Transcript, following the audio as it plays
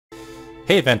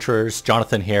Hey adventurers,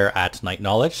 Jonathan here at Night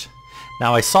Knowledge.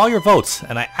 Now I saw your votes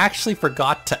and I actually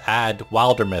forgot to add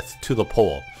Wildermyth to the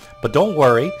poll. But don't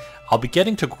worry, I'll be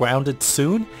getting to Grounded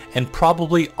soon and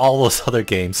probably all those other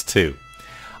games too.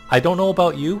 I don't know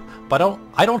about you, but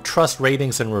I don't trust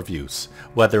ratings and reviews,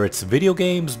 whether it's video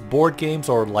games, board games,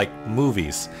 or like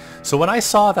movies. So when I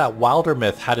saw that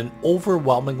Wildermyth had an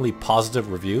overwhelmingly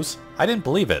positive reviews, I didn't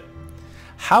believe it.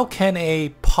 How can a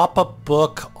pop-up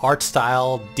book, art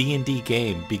style, D&D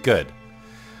game be good?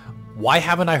 Why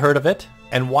haven't I heard of it?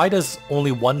 And why does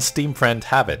only one Steam friend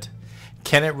have it?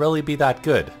 Can it really be that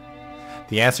good?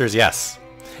 The answer is yes.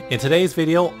 In today's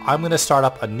video, I'm going to start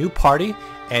up a new party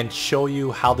and show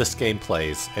you how this game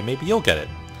plays, and maybe you'll get it.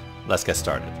 Let's get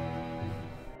started.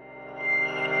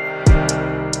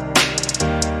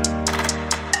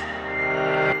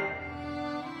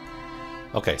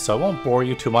 Okay, so I won't bore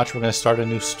you too much. We're going to start a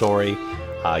new story.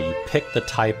 You pick the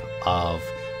type of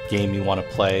game you want to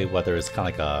play, whether it's kind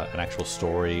of like an actual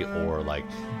story or like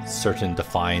certain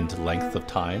defined length of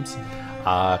times.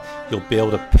 You'll be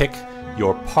able to pick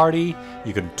your party.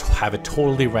 You can have it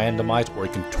totally randomized, or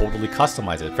you can totally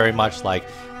customize it, very much like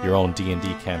your own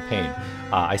D&D campaign.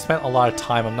 I spent a lot of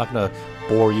time, I'm not going to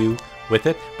bore you with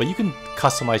it, but you can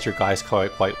customize your guys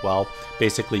quite well.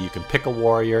 Basically, you can pick a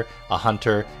warrior, a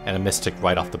hunter, and a mystic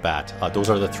right off the bat. Those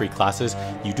are the three classes.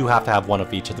 You do have to have one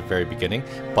of each at the very beginning,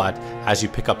 but as you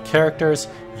pick up characters,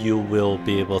 you will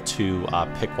be able to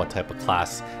pick what type of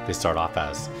class they start off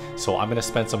as. So I'm going to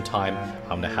spend some time.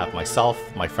 I'm going to have myself,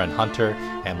 my friend Hunter,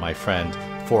 and my friend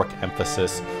Fork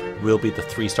Emphasis will be the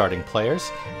three starting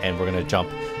players, and we're going to jump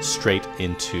straight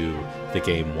into the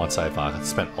game once I've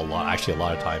spent a lot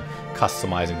of time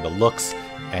customizing the looks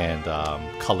and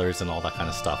colors and all that kind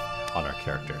of stuff on our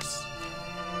characters.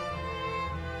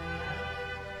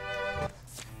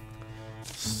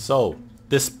 So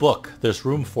this book, there's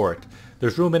room for it.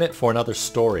 There's room in it for another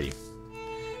story.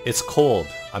 It's cold.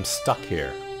 I'm stuck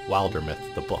here.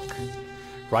 Wildermyth, the book.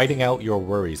 Writing out your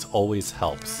worries always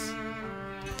helps.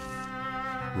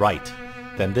 Right,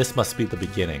 then this must be the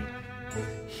beginning.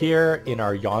 Here in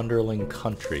our yonderling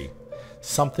country,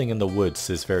 something in the woods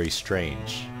is very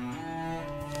strange.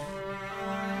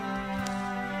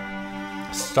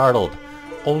 Startled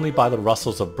only by the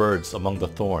rustles of birds among the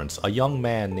thorns, a young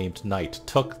man named Knight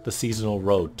took the seasonal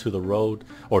road to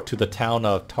the town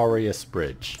of Tarius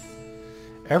Bridge.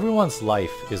 Everyone's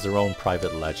life is their own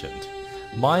private legend.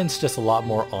 Mine's just a lot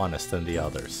more honest than the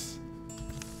others.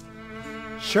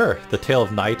 Sure, the tale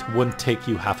of Knight wouldn't take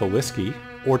you half a whiskey.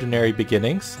 Ordinary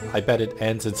beginnings. I bet it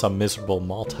ends in some miserable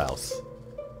malt house.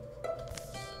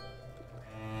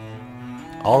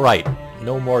 Alright,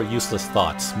 no more useless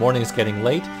thoughts. Morning's getting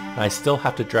late, and I still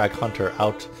have to drag Hunter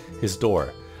out his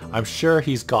door. I'm sure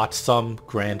he's got some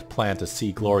grand plan to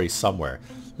see glory somewhere.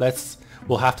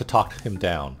 We'll have to talk him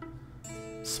down.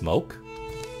 Smoke?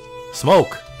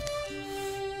 Smoke!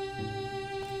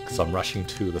 So I'm rushing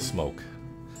to the smoke.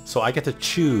 So I get to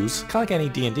choose, kind of like any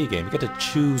D&D game, you get to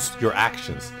choose your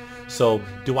actions. So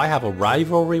do I have a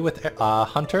rivalry with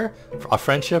Hunter, a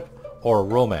friendship, or a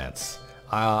romance?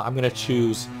 I'm going to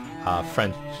choose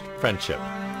friendship.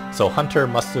 So Hunter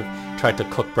must have tried to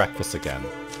cook breakfast again.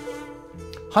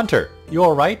 Hunter, you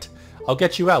alright? I'll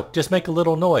get you out. Just make a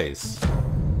little noise.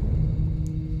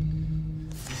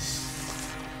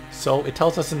 So it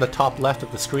tells us in the top left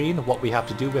of the screen what we have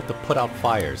to do. We have to put out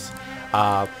fires.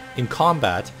 In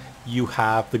combat, you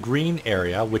have the green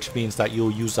area, which means that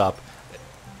you'll use up,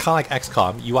 kind of like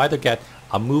XCOM, you either get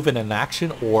a move and an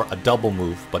action or a double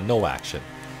move, but no action.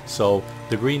 So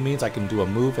the green means I can do a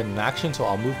move and an action, so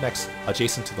I'll move next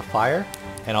adjacent to the fire,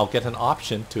 and I'll get an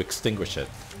option to extinguish it.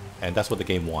 And that's what the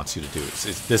game wants you to do.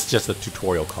 This is just a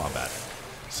tutorial combat.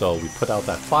 So we put out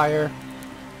that fire,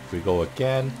 we go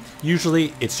again.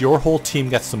 Usually it's your whole team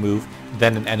gets to move,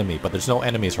 then an enemy, but there's no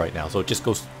enemies right now, so it just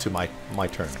goes to my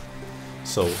turn.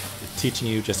 So teaching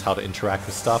you just how to interact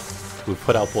with stuff. We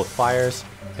put out both fires,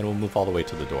 and we'll move all the way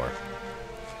to the door.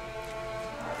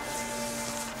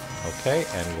 Okay,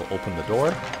 and we'll open the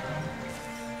door.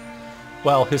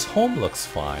 Well, his home looks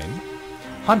fine.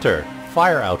 Hunter,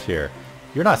 fire out here.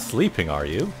 You're not sleeping, are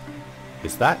you?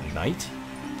 Is that Knight?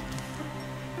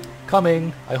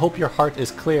 Coming. I hope your heart is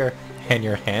clear and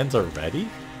your hands are ready.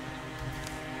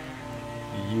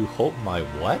 You hope my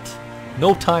what?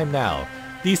 No time now.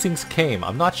 These things came.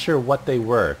 I'm not sure what they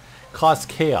were. Caused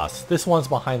chaos. This one's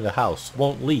behind the house.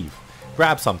 Won't leave.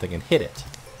 Grab something and hit it.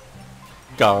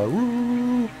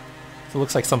 Garoo. So it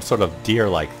looks like some sort of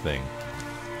deer-like thing.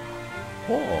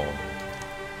 Oh.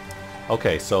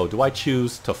 Okay, so do I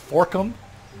choose to fork him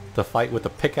to fight with a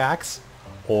pickaxe,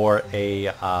 or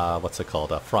a, what's it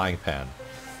called, a frying pan?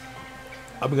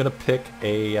 I'm gonna pick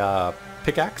a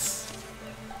pickaxe.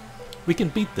 We can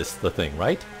beat the thing,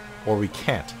 right? Or we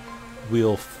can't.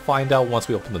 We'll find out once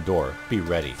we open the door. Be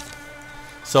ready.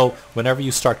 So whenever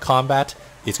you start combat,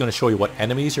 it's going to show you what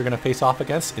enemies you're going to face off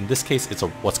against. In this case, it's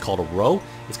what's called a roe.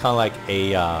 It's kind of like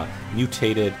a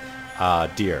mutated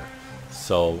deer.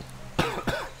 So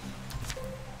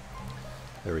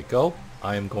there we go.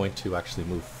 I am going to actually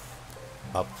move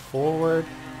up forward.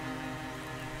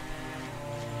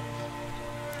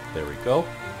 There we go.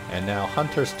 And now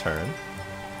Hunter's turn.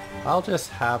 I'll just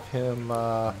have him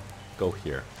go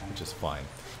here, which is fine.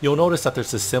 You'll notice that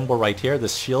there's this symbol right here,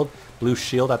 this shield, blue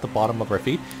shield at the bottom of our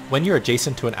feet. When you're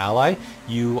adjacent to an ally,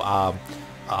 you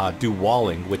do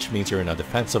walling, which means you're in a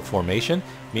defensive formation,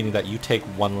 meaning that you take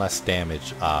 1 less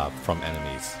damage from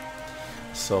enemies.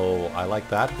 So I like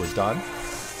that. We're done.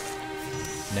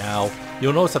 Now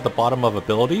you'll notice at the bottom of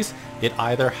abilities, it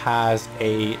either has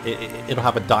it'll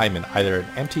have a diamond, either an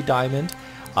empty diamond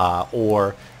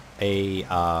or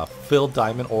a filled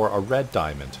diamond or a red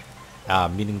diamond.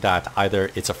 Meaning that either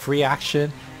it's a free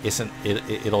action,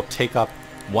 it'll take up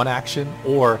 1 action,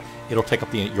 or it'll take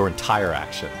up your entire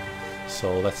action.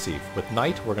 So let's see. With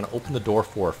Knight, we're going to open the door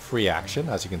for a free action.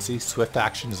 As you can see, swift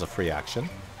action is a free action.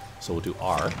 So we'll do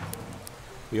R.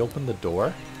 We open the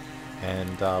door,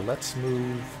 and let's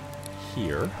move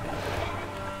here.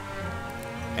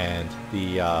 And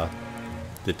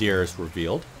the deer is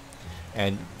revealed.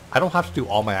 And I don't have to do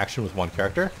all my action with 1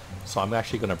 character. So I'm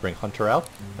actually going to bring Hunter out,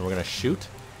 and we're going to shoot.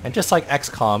 And just like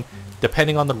XCOM,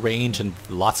 depending on the range and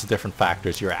lots of different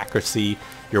factors, your accuracy,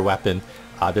 your weapon,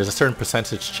 there's a certain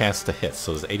percentage chance to hit.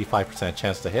 So there's an 85%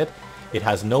 chance to hit. It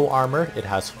has no armor, it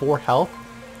has 4 health,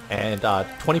 and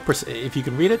 20%, if you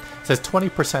can read it, it says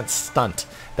 20% stunt.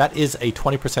 That is a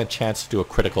 20% chance to do a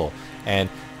critical.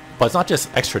 But it's not just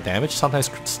extra damage,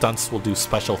 sometimes stunts will do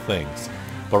special things.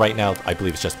 But right now, I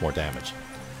believe it's just more damage.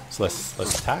 So let's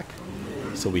attack.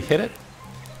 So we hit it,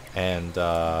 and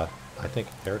I think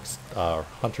Eric's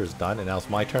Hunter's done, and now it's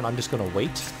my turn. I'm just going to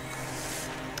wait,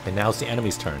 and now it's the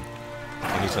enemy's turn.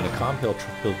 And he's going to come,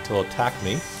 he'll attack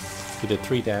me. He did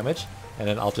 3 damage, and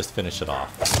then I'll just finish it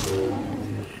off.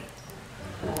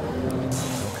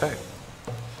 Okay.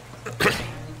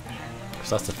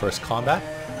 So that's the first combat.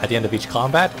 At the end of each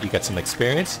combat, you get some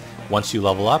experience. Once you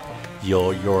level up,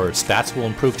 your stats will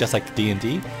improve just like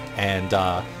D&D,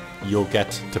 and you'll get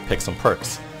to pick some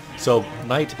perks. So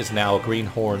Knight is now a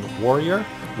greenhorn warrior.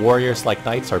 Warriors like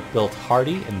Knights are built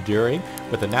hardy, enduring,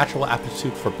 with a natural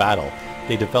aptitude for battle.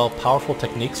 They develop powerful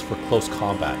techniques for close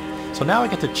combat. So now I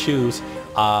get to choose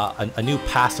a new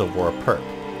passive or a perk.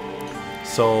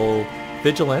 So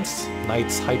Vigilance,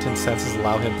 Knight's heightened senses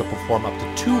allow him to perform up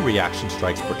to 2 reaction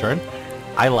strikes per turn.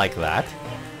 I like that.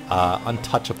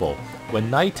 Untouchable.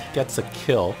 When Knight gets a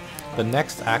kill, the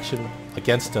next action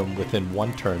against him within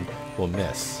 1 turn will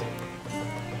miss.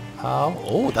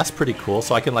 Oh, that's pretty cool.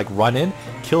 So I can like run in,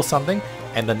 kill something,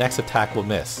 and the next attack will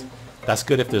miss. That's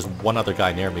good if there's 1 other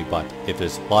guy near me, but if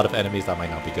there's a lot of enemies, that might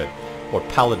not be good. Or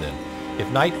Paladin. If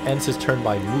Knight ends his turn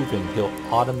by moving, he'll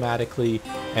automatically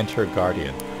enter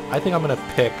Guardian. I think I'm going to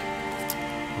pick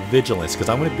Vigilance, because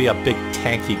I'm going to be a big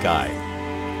tanky guy.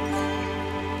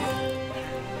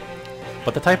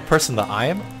 But the type of person that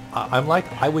I'm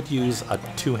like, I would use a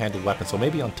 2-handed weapon, so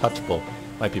maybe Untouchable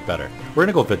might be better. We're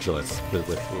gonna go Vigilance with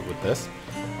this.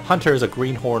 Hunter is a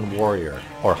greenhorn warrior,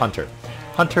 or hunter.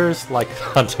 Hunters, like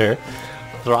Hunter,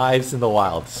 thrives in the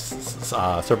wild,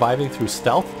 surviving through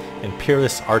stealth and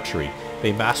peerless archery.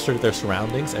 They master their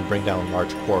surroundings and bring down a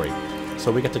large quarry.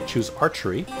 So we get to choose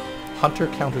archery. Hunter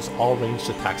counters all ranged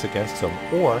attacks against him,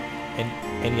 or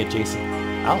any adjacent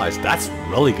allies. That's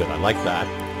really good, I like that.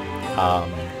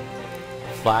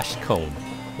 Flash Cone.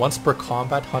 Once per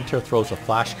combat, Hunter throws a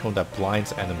flash cone that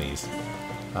blinds enemies.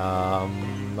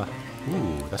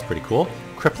 Ooh, that's pretty cool.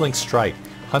 Crippling Strike.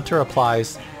 Hunter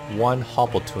applies 1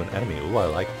 hobble to an enemy. Ooh, I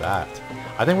like that.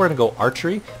 I think we're going to go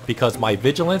archery, because my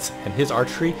vigilance and his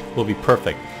archery will be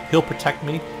perfect. He'll protect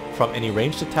me from any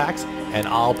ranged attacks, and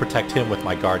I'll protect him with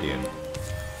my guardian.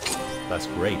 That's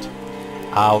great.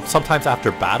 Sometimes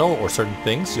after battle or certain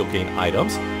things, you'll gain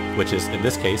items, which is, in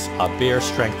this case, a bear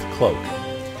strength cloak.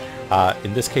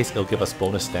 In this case, it'll give us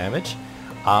bonus damage.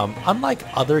 Unlike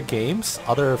other games,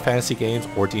 other fantasy games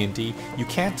or D&D, you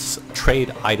can't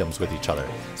trade items with each other.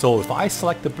 So if I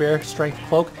select the bear strength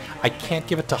cloak, I can't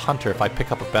give it to Hunter if I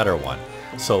pick up a better one.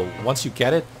 So once you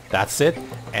get it, that's it.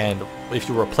 And if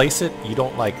you replace it, you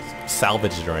don't like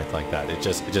salvage it or anything like that. It's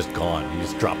just gone. You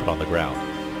just drop it on the ground.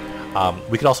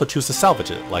 We could also choose to salvage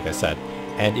it, like I said.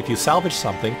 And if you salvage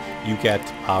something, you get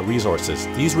resources.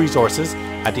 These resources,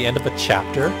 at the end of a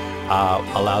chapter,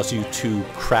 allows you to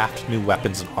craft new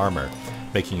weapons and armor,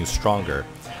 making you stronger.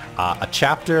 A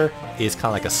chapter is kind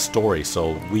of like a story,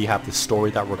 so we have the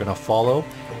story that we're going to follow,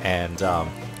 and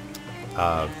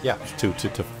yeah,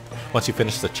 once you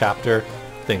finish the chapter,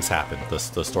 things happen.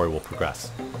 The story will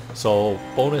progress. So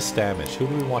bonus damage. Who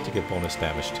do we want to give bonus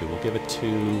damage to? We'll give it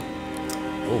to...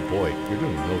 Oh boy, you're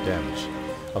doing no damage.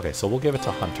 Okay, so we'll give it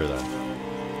to Hunter then.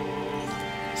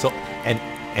 So, and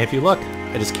if you look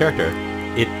at his character,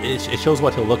 it shows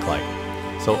what he'll look like.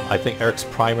 So I think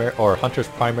Hunter's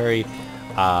primary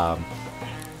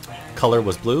color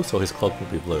was blue, so his cloak will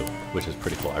be blue, which is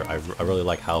pretty cool. I really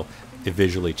like how it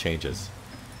visually changes.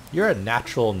 You're a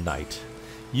natural knight.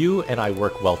 You and I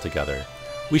work well together.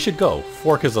 We should go.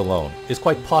 Fork is alone. It's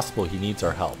quite possible he needs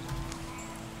our help.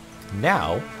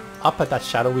 Now, up at that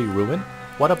shadowy ruin,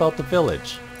 what about the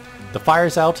village? The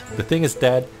fire's out, the thing is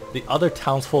dead, the other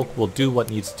townsfolk will do what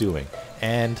needs doing,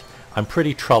 and I'm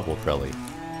pretty troubled, really.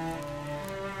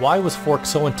 Why was Fork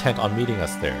so intent on meeting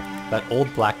us there? That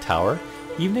old black tower?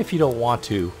 Even if you don't want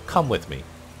to, come with me.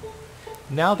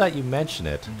 Now that you mention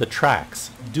it, the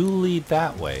tracks do lead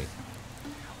that way.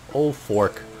 Oh,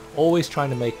 Fork, always trying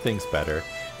to make things better.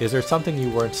 Is there something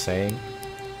you weren't saying?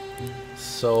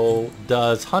 So,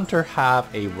 does Hunter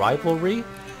have a rivalry,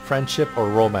 friendship, or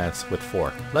romance with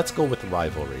Fork? Let's go with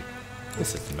rivalry.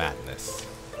 This is madness.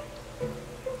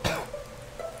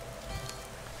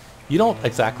 You don't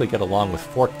exactly get along with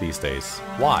Fork these days.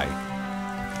 Why?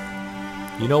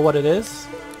 You know what it is?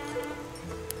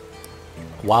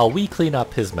 While we clean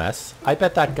up his mess, I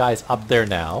bet that guy's up there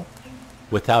now,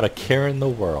 without a care in the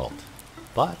world.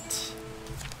 But...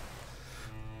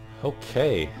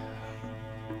 okay.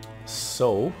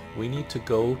 So, we need to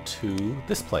go to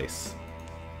this place.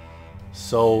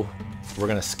 So, we're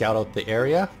going to scout out the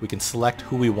area. We can select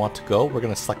who we want to go. We're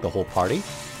going to select the whole party.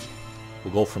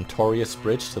 We'll go from Torius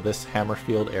Bridge to this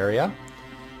Hammerfield area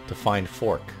to find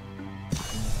Fork.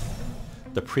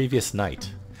 The previous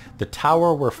night, the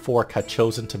tower where Fork had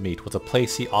chosen to meet was a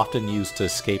place he often used to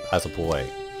escape as a boy.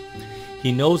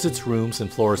 He knows its rooms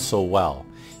and floors so well.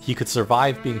 He could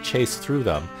survive being chased through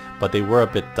them, but they were a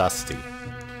bit dusty.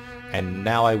 And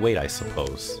now I wait, I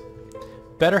suppose.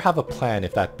 Better have a plan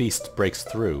if that beast breaks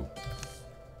through.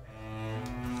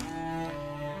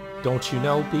 Don't you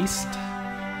know, beast?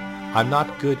 I'm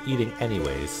not good eating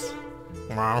anyways.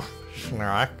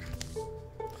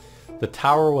 The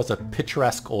tower was a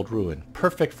picturesque old ruin,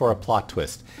 perfect for a plot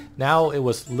twist. Now it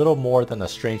was little more than a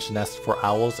strange nest for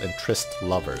owls and tryst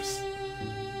lovers.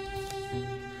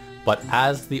 But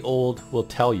as the old will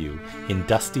tell you, in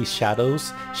dusty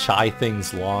shadows, shy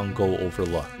things long go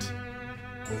overlooked.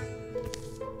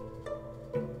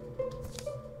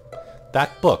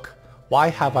 That book, Why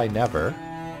Have I Never?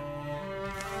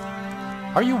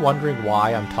 Are you wondering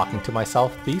why I'm talking to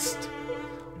myself, beast?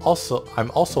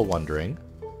 I'm also wondering.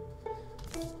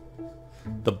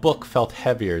 The book felt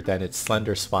heavier than its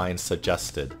slender spine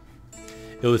suggested.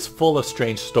 It was full of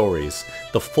strange stories,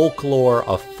 the folklore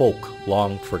of folk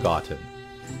long forgotten.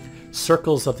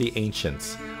 Circles of the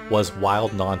Ancients was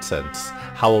wild nonsense,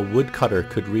 how a woodcutter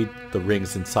could read the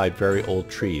rings inside very old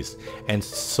trees, and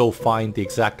so find the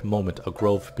exact moment a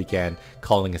grove began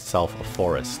calling itself a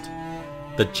forest.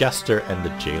 The Jester and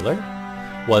the Jailer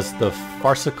was the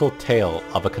farcical tale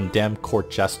of a condemned court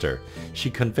jester.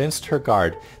 She convinced her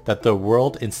guard that the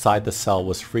world inside the cell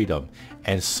was freedom,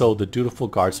 and so the dutiful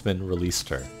guardsman released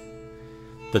her.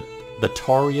 The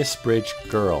Torius Bridge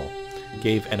Girl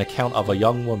gave an account of a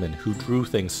young woman who drew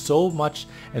things so much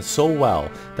and so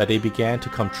well that they began to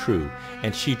come true,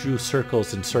 and she drew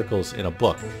circles and circles in a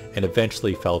book and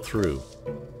eventually fell through.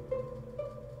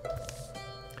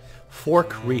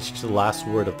 Fork reached the last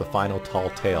word of the final tall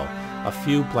tale. A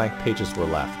few blank pages were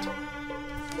left.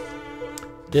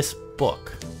 This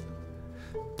book.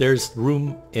 There's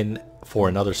room for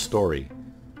another story.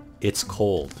 It's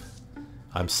cold.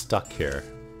 I'm stuck here.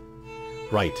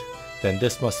 Right, then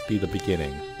this must be the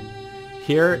beginning.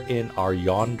 Here in our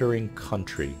yondering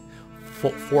country,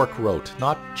 Fork wrote,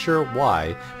 not sure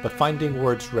why, but finding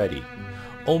words ready.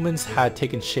 Omens had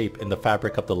taken shape in the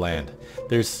fabric of the land.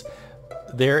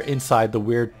 There inside the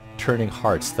weird turning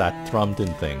hearts that thrummed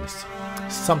in things.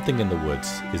 Something in the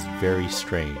woods is very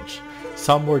strange.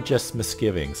 Some were just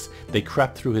misgivings. They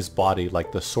crept through his body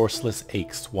like the sourceless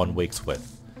aches one wakes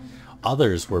with.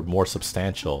 Others were more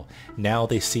substantial. Now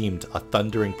they seemed a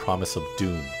thundering promise of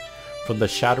doom. From the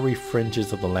shadowy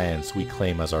fringes of the lands we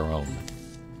claim as our own.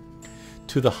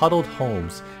 To the huddled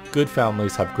homes good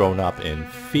families have grown up in,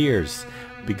 fears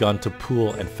begun to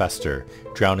pool and fester,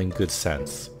 drowning good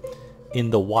sense. In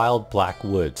the wild black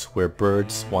woods where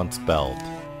birds once belled,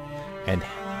 and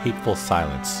hateful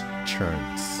silence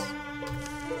churns.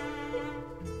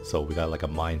 So we got like a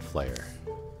mind flayer.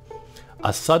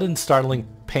 A sudden startling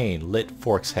pain lit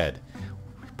Fork's head.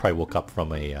 Probably woke up from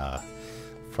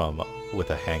with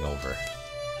a hangover.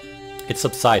 It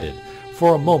subsided.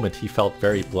 For a moment he felt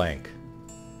very blank.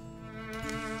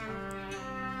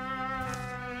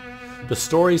 The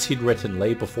stories he'd written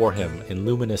lay before him in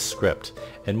luminous script,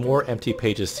 and more empty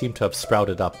pages seemed to have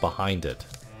sprouted up behind it.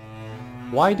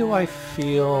 Why do I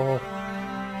feel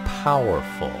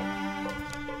powerful?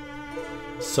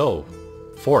 So,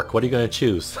 Fork, what are you going to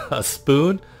choose? A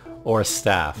spoon or a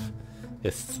staff?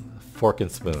 It's fork and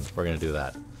spoon. We're going to do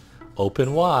that.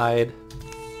 Open wide.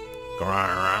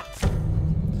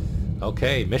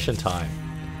 Okay, mission time.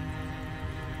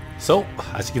 So,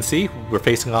 as you can see, we're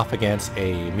facing off against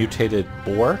a mutated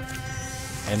boar.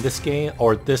 And this game,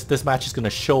 or this match is going to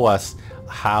show us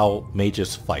how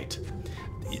mages fight.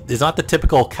 It's not the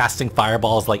typical casting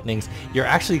fireballs, lightnings. You're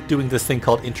actually doing this thing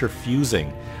called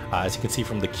interfusing, as you can see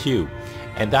from the cue.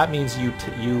 And that means you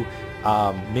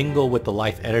mingle with the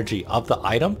life energy of the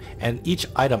item, and each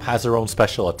item has their own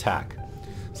special attack.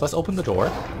 So let's open the door,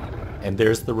 and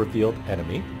there's the revealed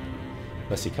enemy.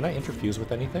 Let's see, can I interfuse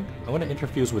with anything? I'm going to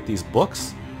interfuse with these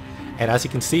books. And as you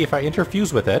can see, if I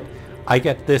interfuse with it, I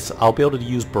get this, I'll be able to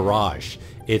use Barrage.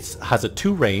 It has a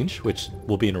 2 range, which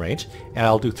will be in range, and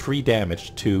I'll do 3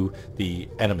 damage to the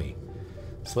enemy.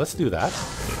 So let's do that.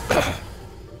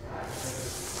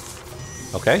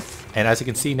 Okay, and as you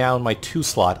can see now in my 2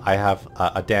 slot, I have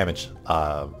a damage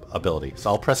ability.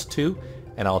 So I'll press 2,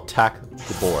 and I'll attack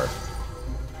the boar.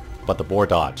 But the boar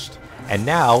dodged. And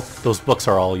now, those books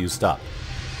are all used up,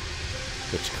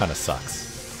 which kind of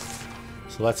sucks.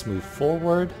 So let's move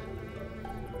forward.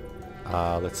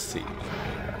 Let's see.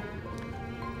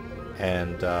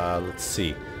 And let's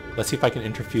see. Let's see if I can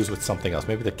interfuse with something else.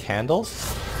 Maybe the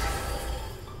candles?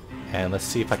 And let's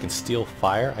see if I can steal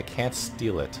fire. I can't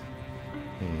steal it.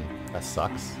 That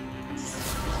sucks.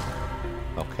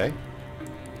 Okay.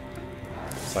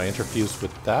 So I interfused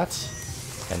with that.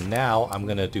 And now I'm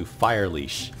going to do Fire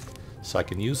Leash. So I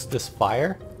can use this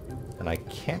fire, and I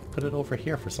can't put it over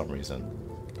here for some reason.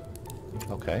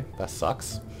 Okay, that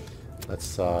sucks.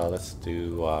 Let's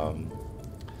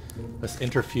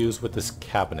interfuse with this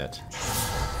cabinet.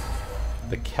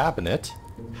 The cabinet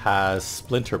has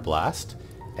Splinter Blast,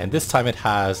 and this time it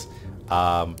has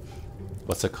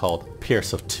what's it called?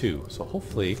 Pierce of 2. So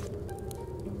hopefully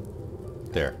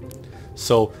there.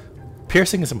 So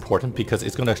piercing is important because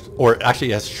it's gonna, or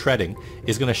actually as shredding,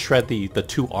 is gonna shred the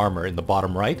 2 armor in the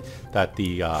bottom right that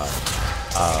the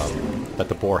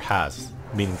boar has,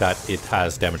 meaning that it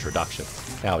has damage reduction.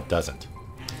 Now it doesn't.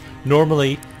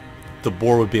 Normally, the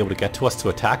boar would be able to get to us to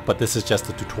attack, but this is just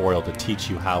a tutorial to teach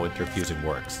you how interfusing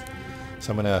works.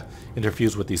 So I'm gonna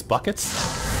interfuse with these buckets,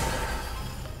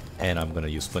 and I'm gonna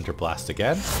use Splinter Blast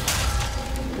again,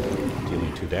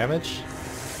 dealing 2 damage.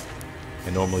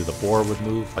 And normally the boar would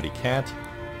move, but he can't.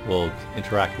 We'll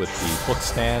interact with the book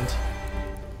stand,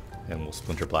 and we'll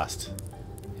Splinter Blast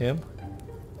him.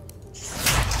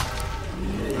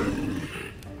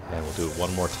 And we'll do it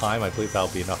one more time. I believe that'll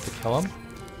be enough to kill him.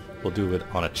 We'll do it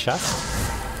on a chest.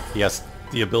 He has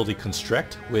the ability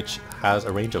Constrict, which has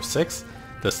a range of 6,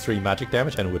 does 3 magic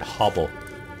damage, and would hobble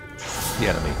the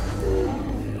enemy.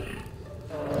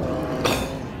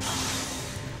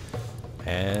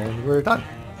 And we're done.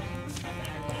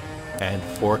 And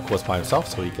Fork was by himself,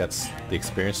 so he gets the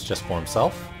experience just for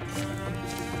himself.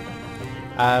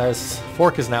 As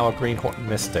Fork is now a Greenhorn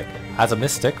Mystic. As a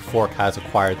Mystic, Fork has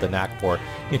acquired the knack for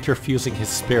interfusing his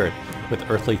spirit with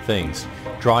earthly things,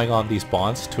 drawing on these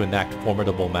bonds to enact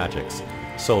formidable magics.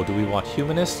 So, do we want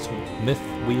Humanist, Myth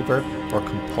Weaver, or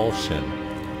Compulsion?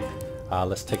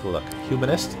 Let's take a look.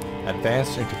 Humanist,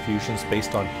 advanced interfusions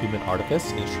based on human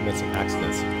artifice, instruments, and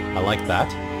accidents. I like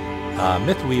that.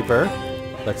 Myth Weaver,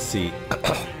 let's see.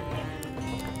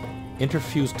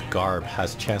 Interfused garb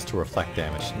has chance to reflect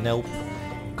damage. Nope.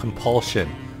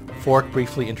 Compulsion. Fork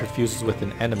briefly interfuses with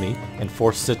an enemy and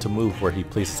forces it to move where he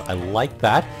pleases. I like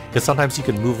that, because sometimes you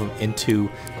can move them into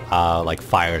like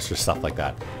fires or stuff like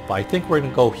that. But I think we're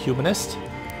going to go Humanist.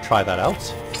 Try that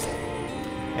out.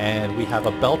 And we have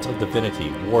a Belt of Divinity,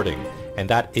 Warding. And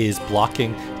that is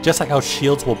blocking, just like how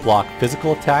shields will block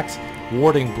physical attacks,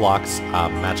 warding blocks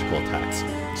magical attacks.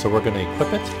 So we're going to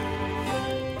equip it.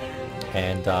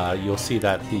 And you'll see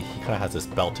that he kind of has this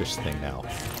beltish thing now.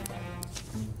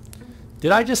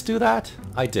 Did I just do that?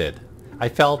 I did. I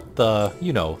felt the,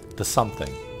 you know, the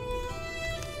something.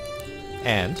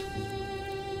 And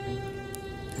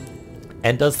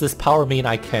does this power mean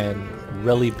I can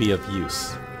really be of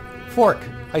use? Fork,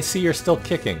 I see you're still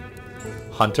kicking.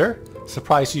 Hunter,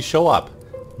 surprised you show up.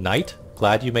 Knight,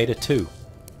 glad you made it too.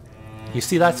 You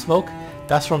see that smoke?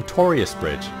 That's from Torius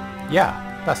Bridge.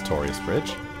 Yeah, that's Torius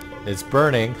Bridge. It's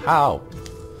burning. How?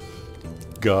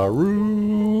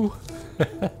 Garoo!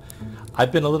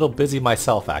 I've been a little busy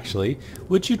myself, actually.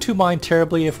 Would you two mind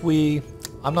terribly if we...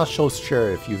 I'm not so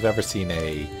sure if you've ever seen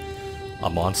a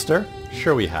monster?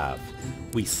 Sure we have.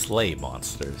 We slay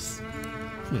monsters.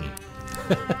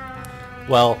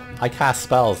 Well, I cast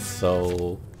spells,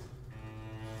 so...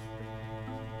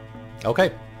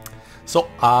 Okay. So,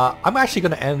 I'm actually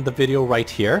going to end the video right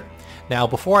here. Now,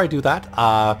 before I do that,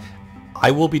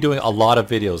 I will be doing a lot of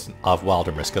videos of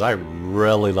Wildermyth because I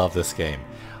really love this game.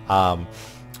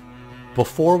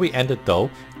 Before we end it though,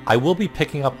 I will be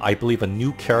picking up, I believe, a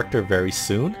new character very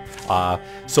soon.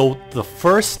 So the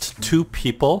first 2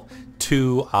 people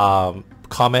to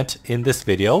comment in this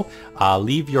video,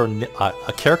 leave your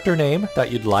a character name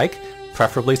that you'd like,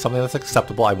 preferably something that's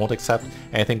acceptable. I won't accept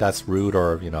anything that's rude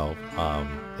or, you know,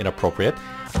 inappropriate.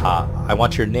 I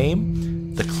want your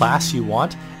name, the class you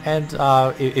want, and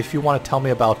if you want to tell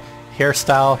me about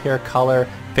hairstyle, hair color,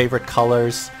 favorite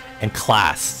colors, and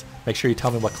class. Make sure you tell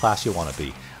me what class you want to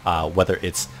be, whether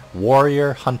it's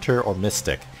warrior, hunter, or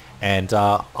mystic. And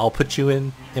I'll put you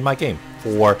in my game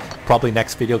for probably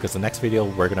next video, because the next video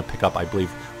we're going to pick up, I believe,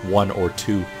 1 or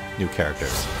 2 new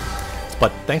characters.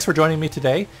 But thanks for joining me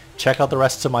today. Check out the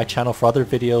rest of my channel for other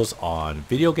videos on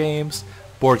video games,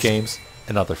 board games,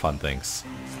 and other fun things.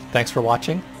 Thanks for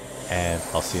watching, and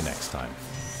I'll see you next time.